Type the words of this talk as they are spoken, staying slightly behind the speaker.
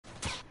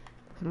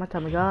My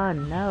tummy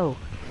gun, no.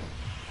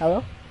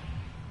 Hello?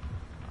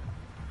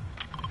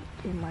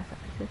 In my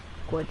services.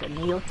 Going to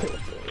kneel to it.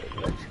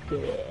 Let's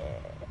get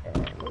it.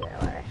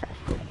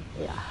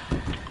 Yeah.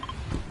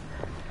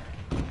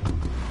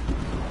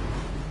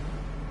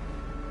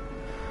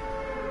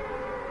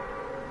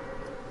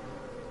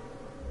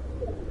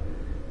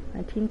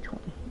 Nineteen,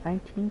 20.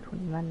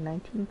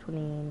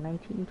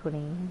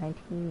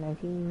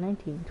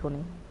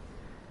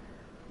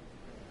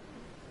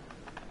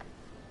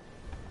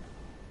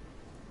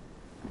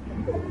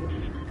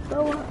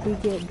 So what? We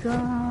get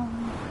drunk.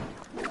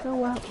 So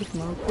what? We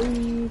smoke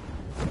weed.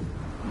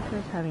 We're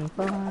just having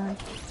fun.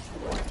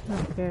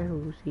 Don't care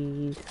who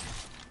sees.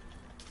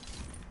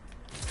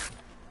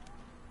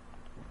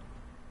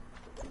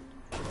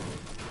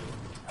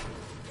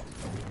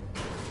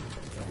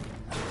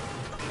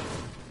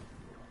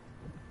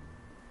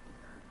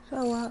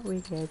 So what?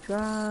 We get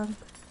drunk.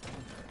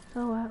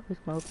 So what? We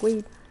smoke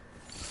weed.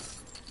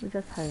 We're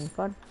just having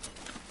fun.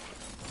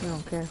 We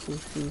don't care who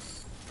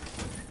sees.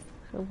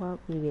 So what?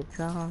 We get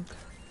drunk.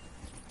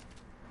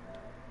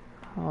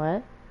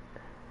 What?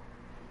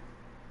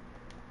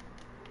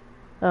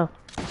 Oh.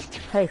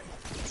 Hey.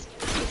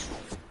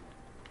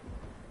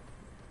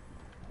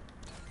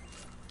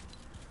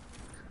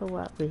 So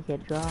what? We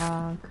get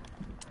drunk.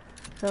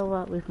 So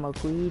what? We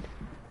smoke weed.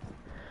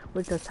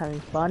 We're just having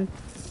fun.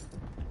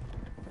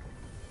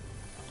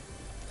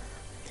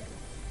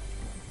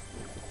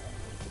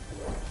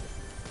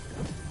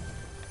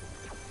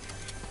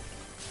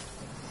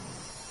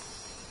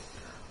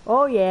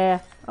 Oh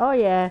yeah. Oh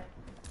yeah.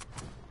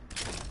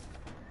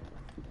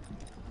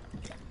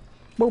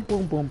 Boom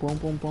boom boom boom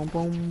boom boom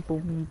boom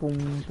boom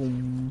boom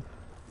boom.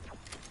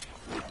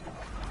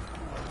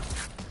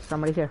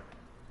 Somebody's here.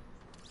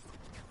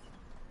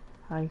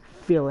 I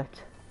feel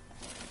it.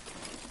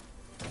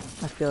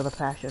 I feel the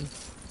passion.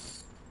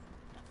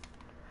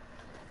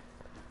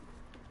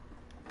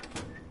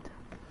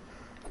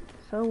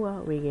 So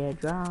what? We get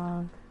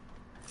drunk.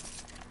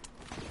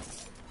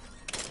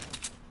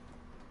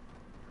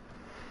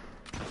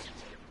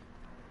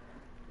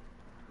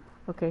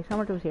 Okay,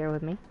 someone was here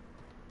with me.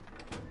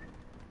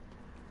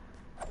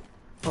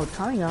 Oh,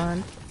 Tommy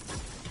on.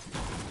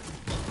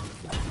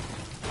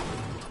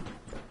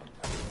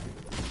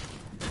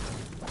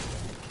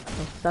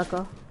 Oh,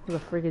 sucker. Who the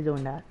freak is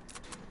doing that?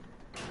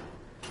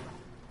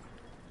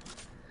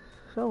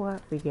 So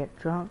what? We get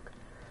drunk.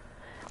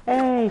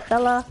 Hey,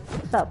 fella.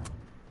 What's up?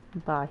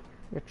 Bye.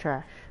 You're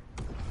trash.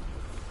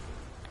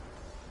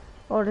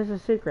 Oh, there's a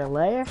secret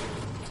layer?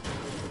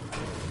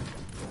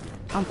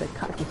 I'm the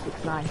cocky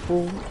 6'9",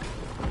 fool.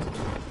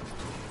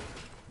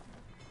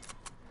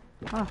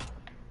 Huh.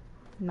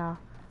 Nah.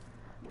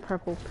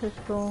 Purple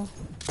pistol.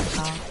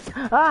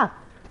 Ah!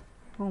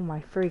 Oh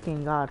my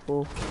freaking god,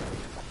 fool.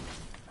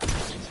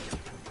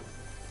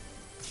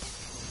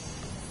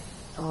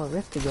 Oh,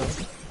 rift to go.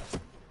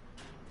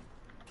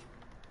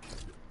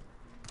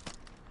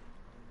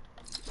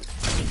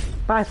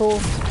 Bye, fool.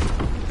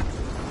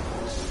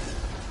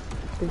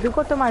 Did you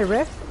go to my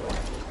rift?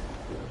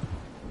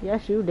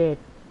 Yes, you did.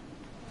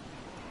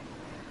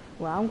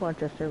 Well, I'm going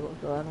to circle,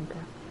 so I don't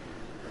care.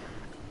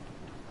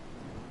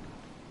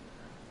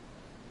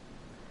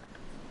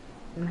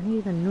 I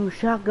need a new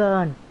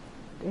shotgun.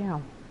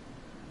 Damn.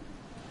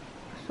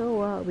 So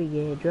what? We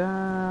get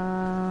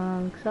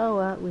drunk. So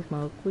what? We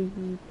smoke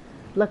weed.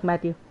 Look,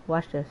 Matthew.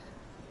 Watch this.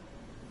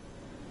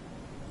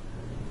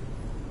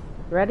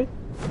 Ready?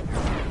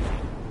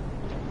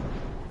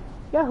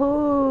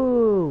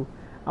 Yahoo!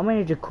 I'm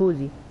in a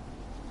jacuzzi.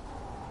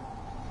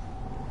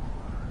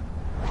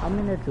 I'm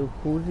in a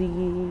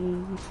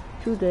jacuzzi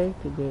today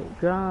to get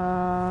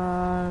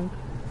drunk.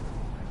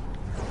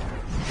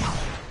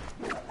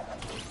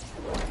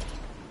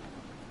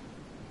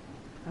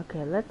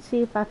 Okay, let's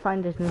see if I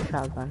find this new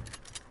shotgun.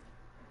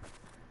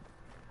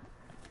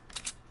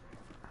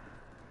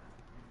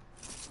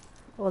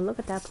 Oh, look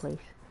at that place.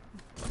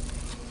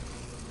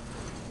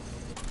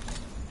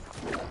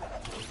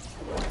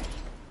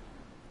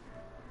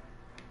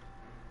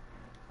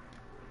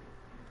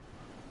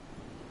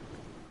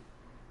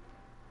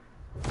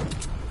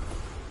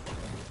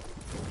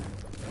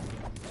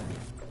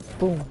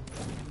 Boom.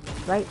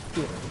 Right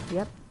here.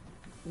 Yep.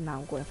 Now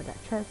I'm going for that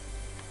chest.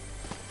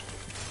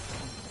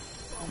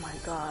 Oh my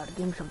god,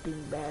 give me something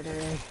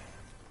better.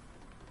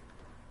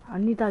 I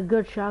need that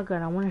good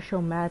shotgun. I want to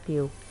show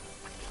Matthew.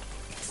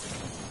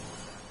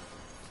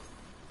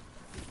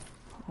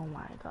 Oh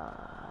my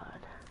god.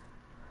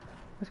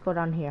 Let's go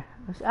down here.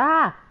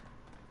 Ah!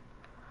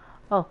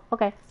 Oh,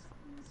 okay.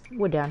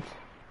 We're done.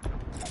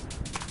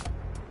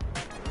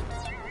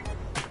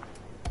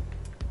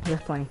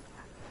 Just playing.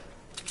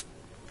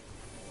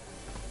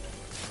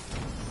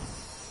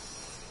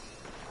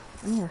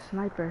 I need a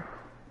sniper.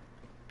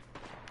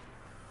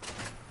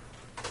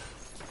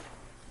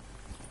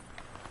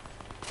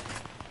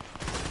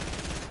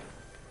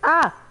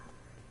 Ah!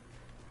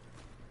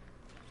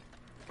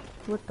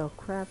 What the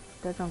crap?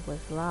 That jump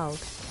was loud.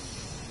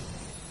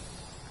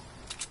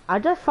 I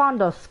just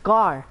found a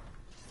scar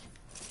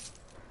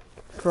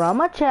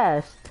from a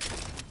chest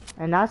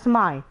And that's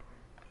mine.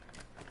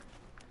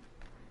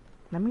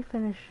 Let me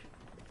finish.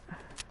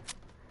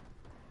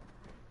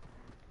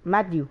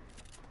 Matthew,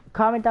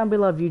 comment down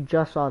below if you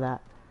just saw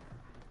that.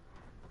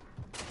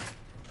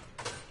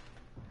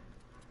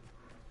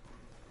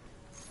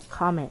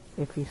 Comment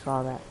if you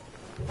saw that.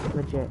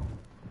 Legit.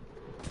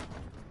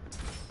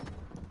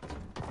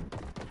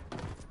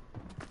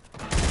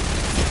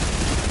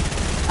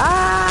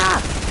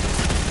 Ah!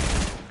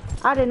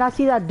 I did not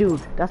see that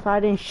dude. That's why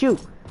I didn't shoot.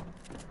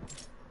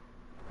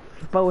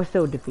 But we're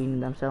still defeating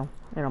them, so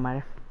it don't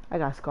matter. I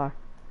got a scar.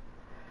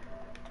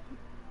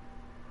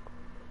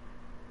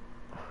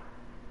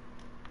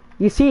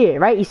 You see it,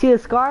 right? You see the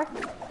scar?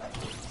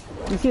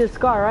 You see the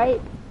scar, right?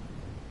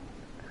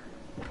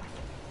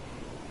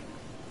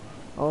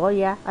 Oh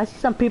yeah, I see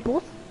some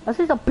peoples. I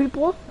see some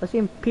peoples. I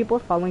see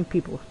peoples following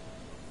peoples.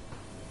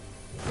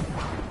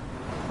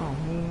 Oh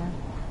man.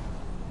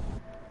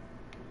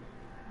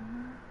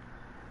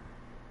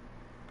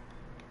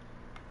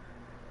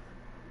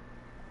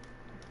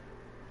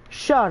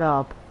 Shut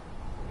up.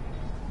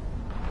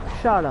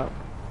 Shut up.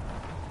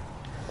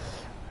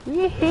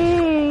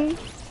 Yee.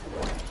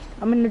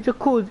 I'm in the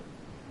jacuzzi.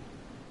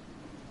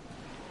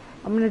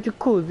 I'm in the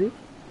jacuzzi.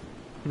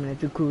 I'm in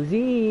the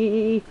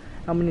jacuzzi.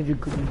 I'm in the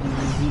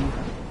jacuzzi.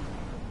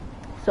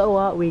 So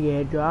what? We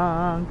get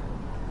drunk.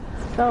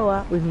 So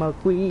what? We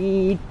smoke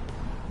weed.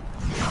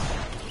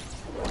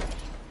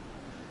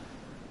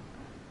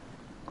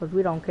 Cause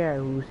we don't care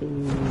who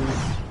sees.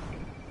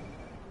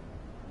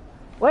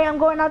 Wait, I'm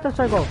going out the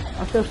circle.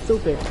 I'm still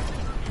stupid.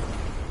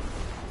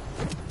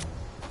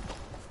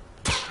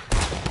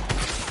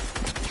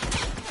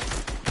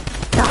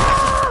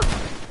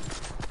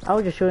 I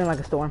was just shooting like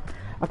a storm.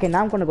 Okay,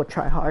 now I'm gonna go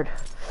try hard.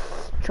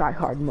 Try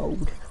hard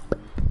mode.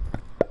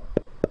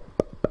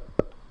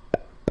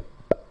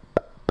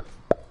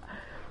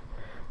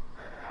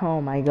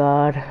 Oh my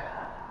god.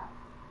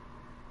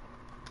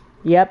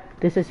 Yep,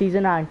 this is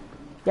season 9.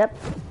 Yep,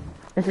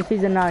 this is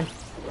season 9.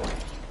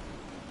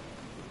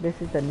 This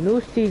is the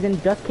new season,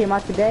 just came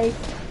out today.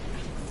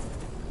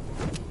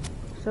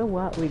 So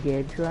what? We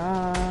get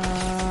drunk.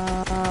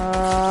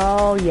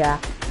 Oh yeah.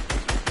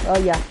 Oh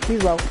yeah,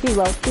 he's low, he's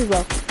low, he's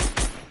low.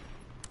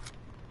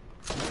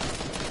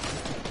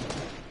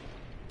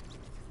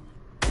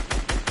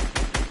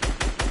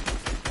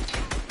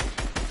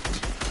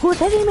 Who's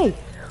hitting me?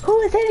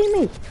 Who is hitting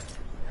me?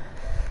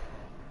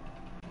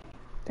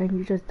 And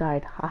you just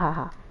died. Ha ha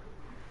ha.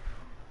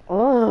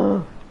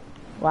 Oh.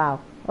 Wow.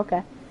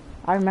 Okay.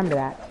 I remember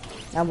that.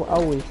 I will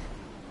always.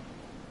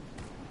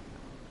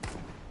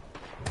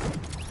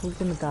 Who's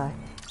gonna die?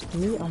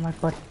 Me or my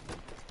buddy?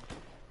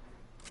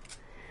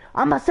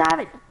 I'm a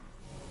savage!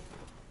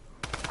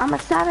 I'm a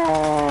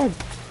savage!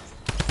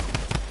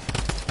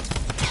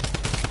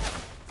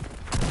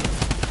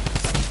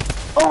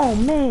 Oh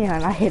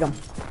man, I hit him.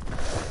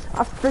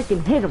 I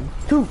freaking hit him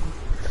too.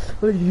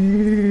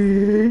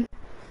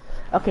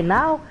 Okay,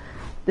 now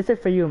this is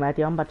for you,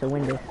 Matthew. I'm about to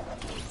win this.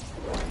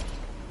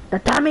 The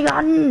Tommy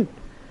gun!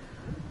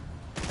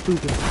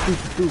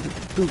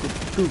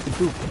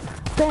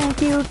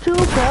 Thank you to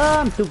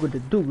come.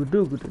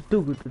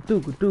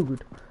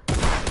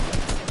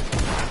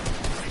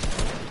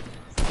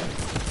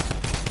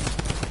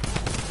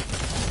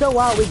 So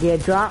while we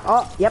get drunk,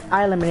 oh, yep,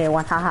 I eliminated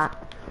one, haha.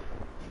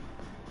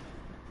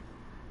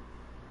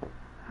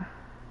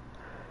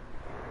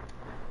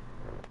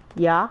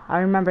 Yeah, I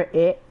remember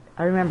it.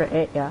 I remember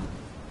it, yeah.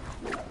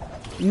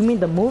 You mean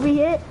the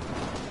movie It?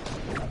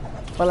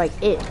 Or like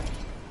It?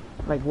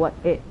 Like what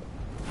It?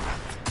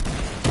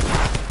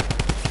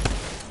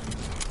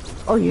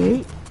 Oh,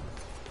 yeah.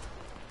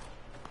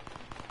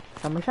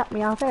 Someone shot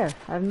me out there,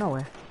 out of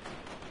nowhere.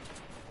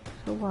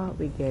 So what?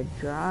 We get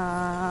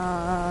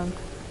drunk.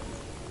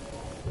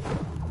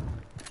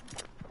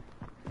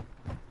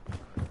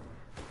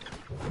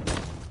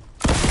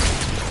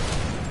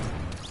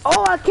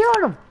 Oh, I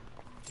killed him!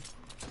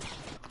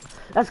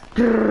 That's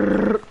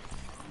grrr,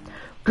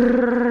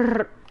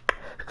 grrr,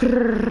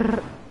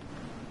 grrr.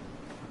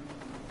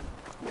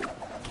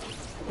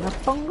 La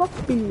pongo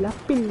pila,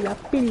 pila,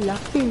 pila,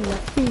 pila,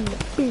 pila,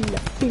 pila,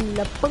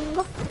 pila,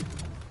 pongo.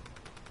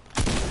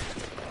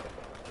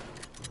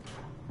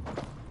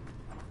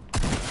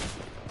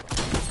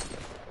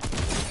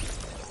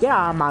 Get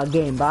out of my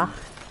game, bro.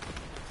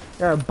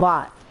 You're a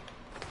bot.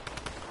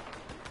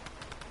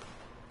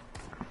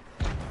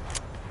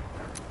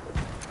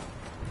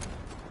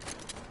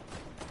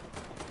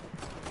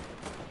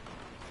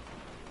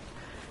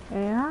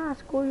 In high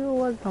school, you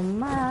was a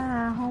my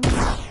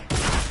homie.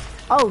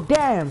 Oh,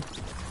 damn.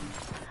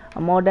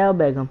 I'm Odell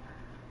Beckham.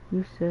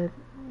 You said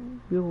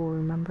you will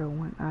remember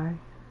when I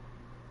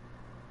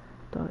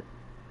thought,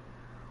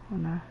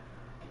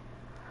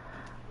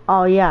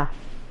 oh, yeah.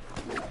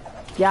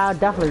 Yeah, I'll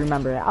definitely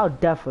remember it. I'll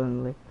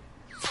definitely.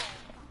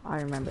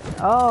 I remember it.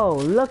 Oh,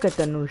 look at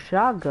the new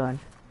shotgun.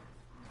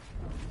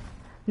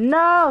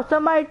 No,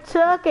 somebody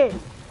took it.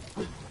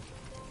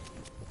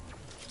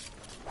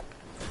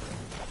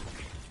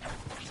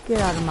 Get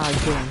out of my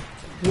game.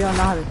 You don't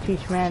know how to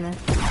teach manners.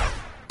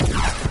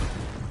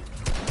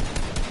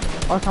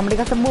 Oh, somebody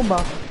got the boom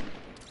ball.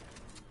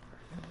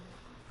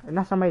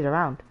 Not somebody's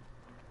around.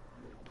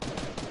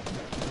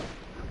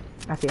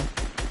 I see him.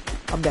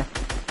 Up there.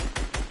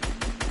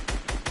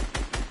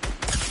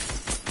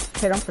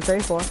 Hit him for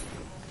 34.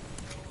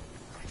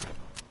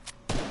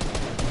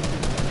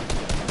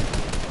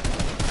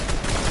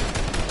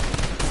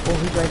 Oh,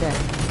 he's right there.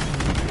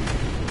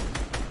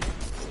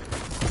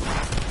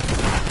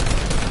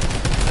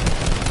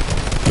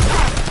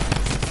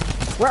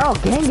 We're all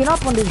ganging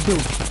up on this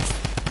dude.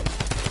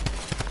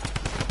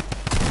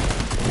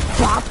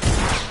 Drop.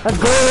 Let's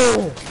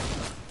go.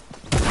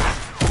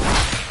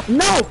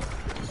 No.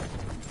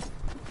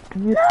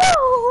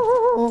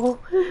 No.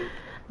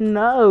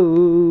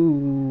 No.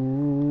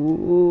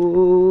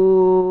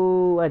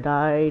 I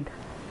died.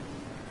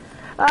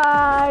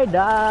 I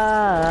died.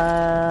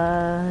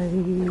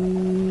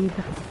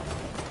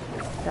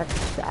 That's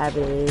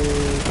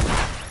savage.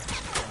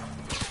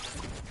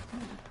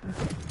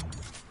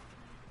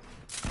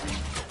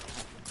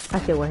 I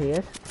see where he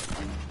is.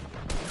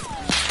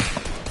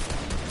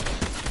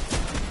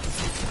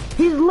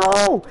 He's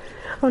low!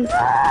 Oh,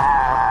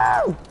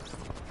 no!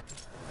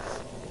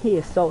 He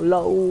is so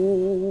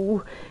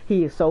low.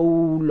 He is so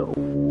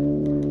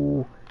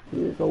low. He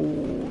is so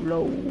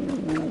low.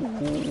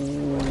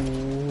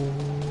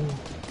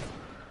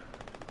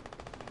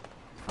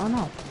 Oh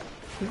no.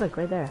 He's like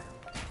right there.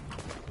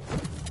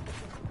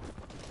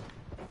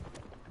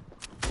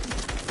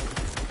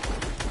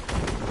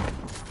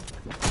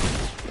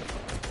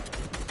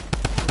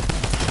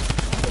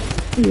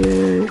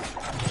 Yeah.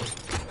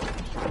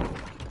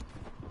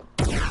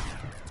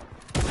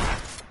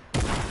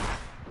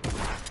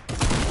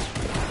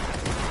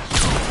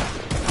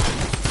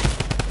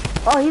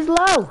 Oh, he's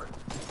low.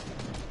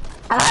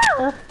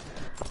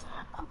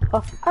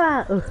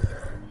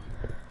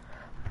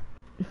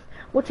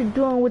 What you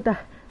doing with the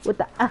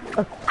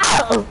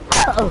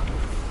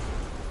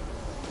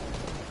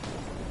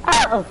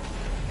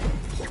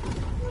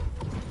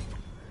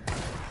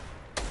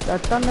The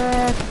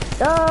thunder.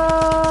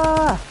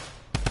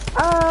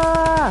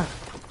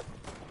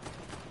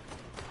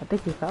 I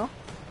think he fell.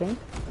 Okay.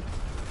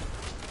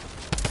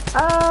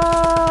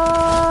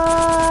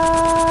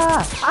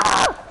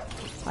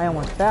 I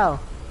almost fell.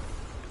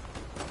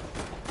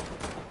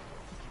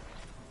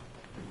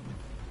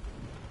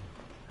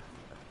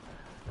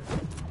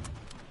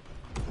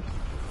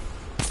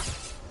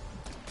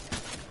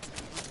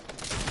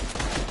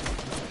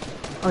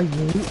 Oh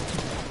yeah.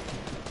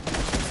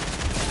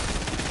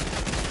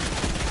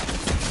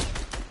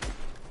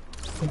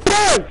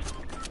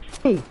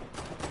 Hey!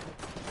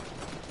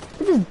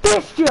 This is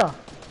bestial!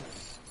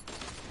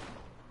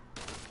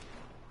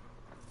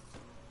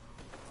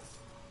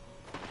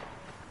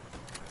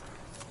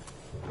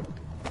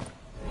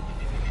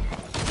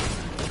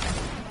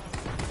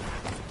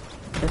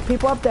 There's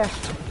people up there.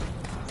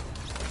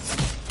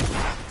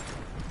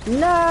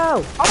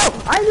 No!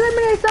 Oh! I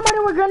eliminated somebody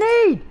with a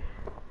grenade!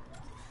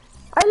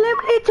 I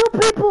eliminated 2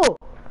 people!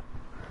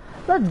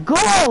 Let's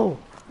go!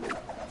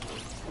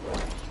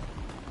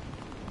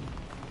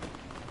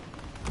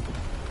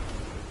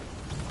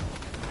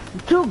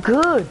 Too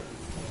good!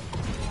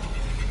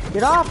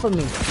 Get off of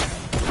me!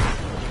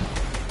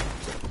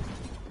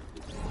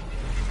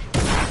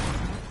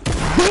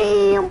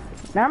 Damn!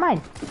 Never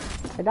mind.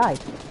 I died.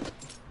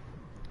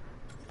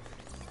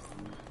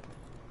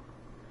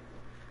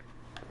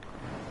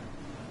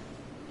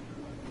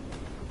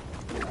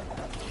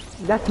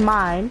 That's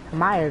mine.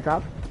 My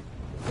airdrop.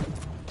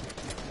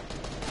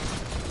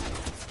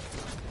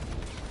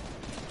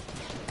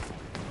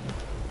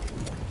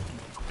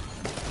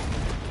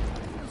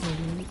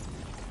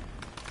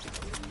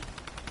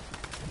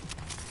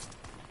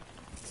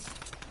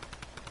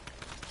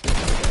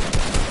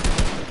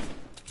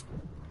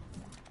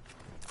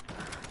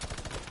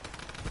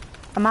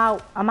 I'm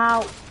out. I'm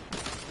out.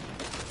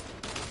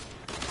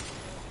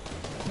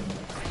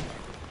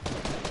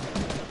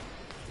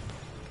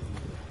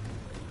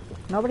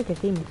 Nobody can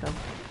see me, so.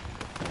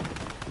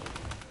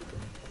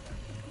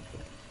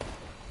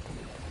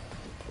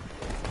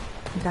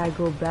 Did I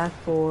go back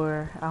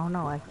for... I don't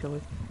know,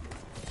 actually.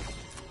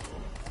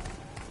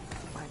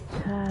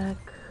 Attack.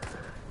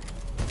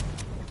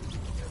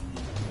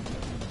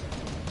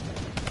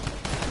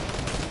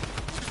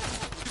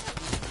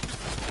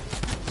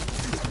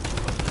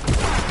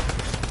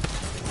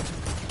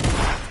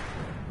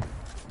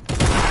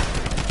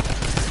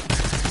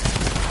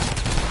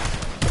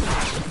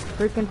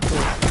 Freaking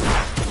fool.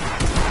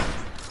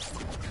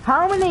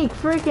 How many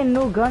freaking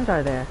new guns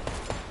are there?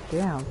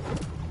 Damn.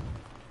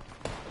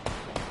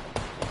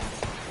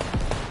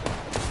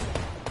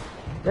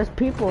 There's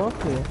people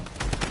up here.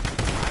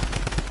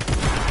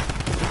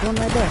 There's one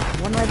right there,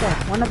 one right there,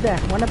 one up there,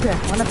 one up here,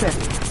 one up here.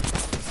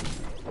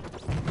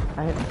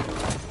 I hit him.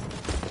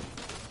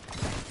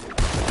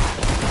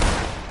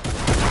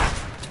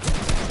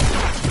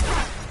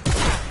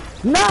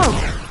 No!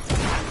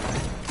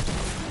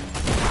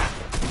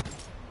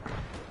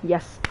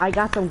 Yes, I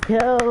got some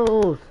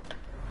kills.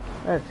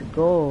 Let's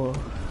go.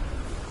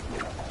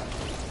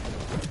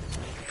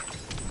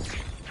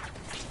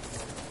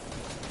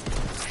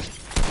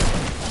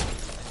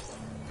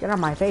 Get out of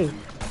my face.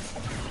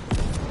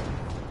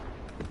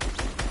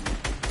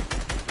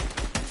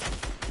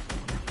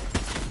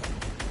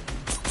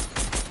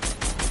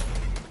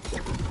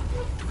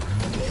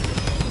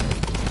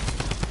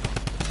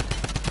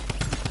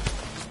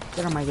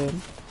 Get on my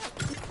game.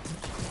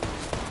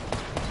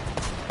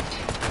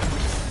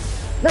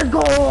 Let's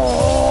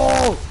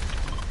go!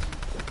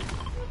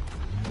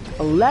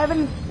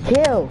 11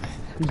 kills,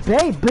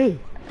 baby!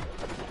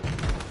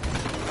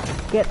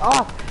 Get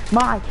off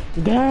my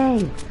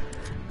game!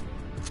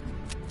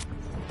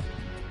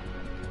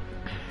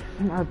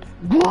 Let's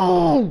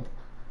go!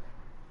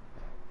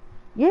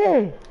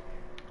 Yeah!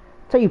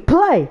 So you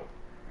play!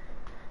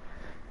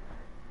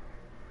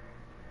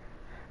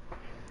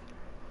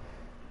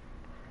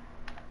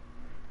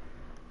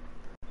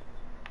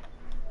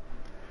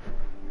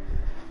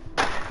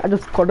 I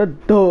just got a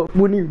dub,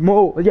 we need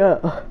more,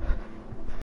 yeah.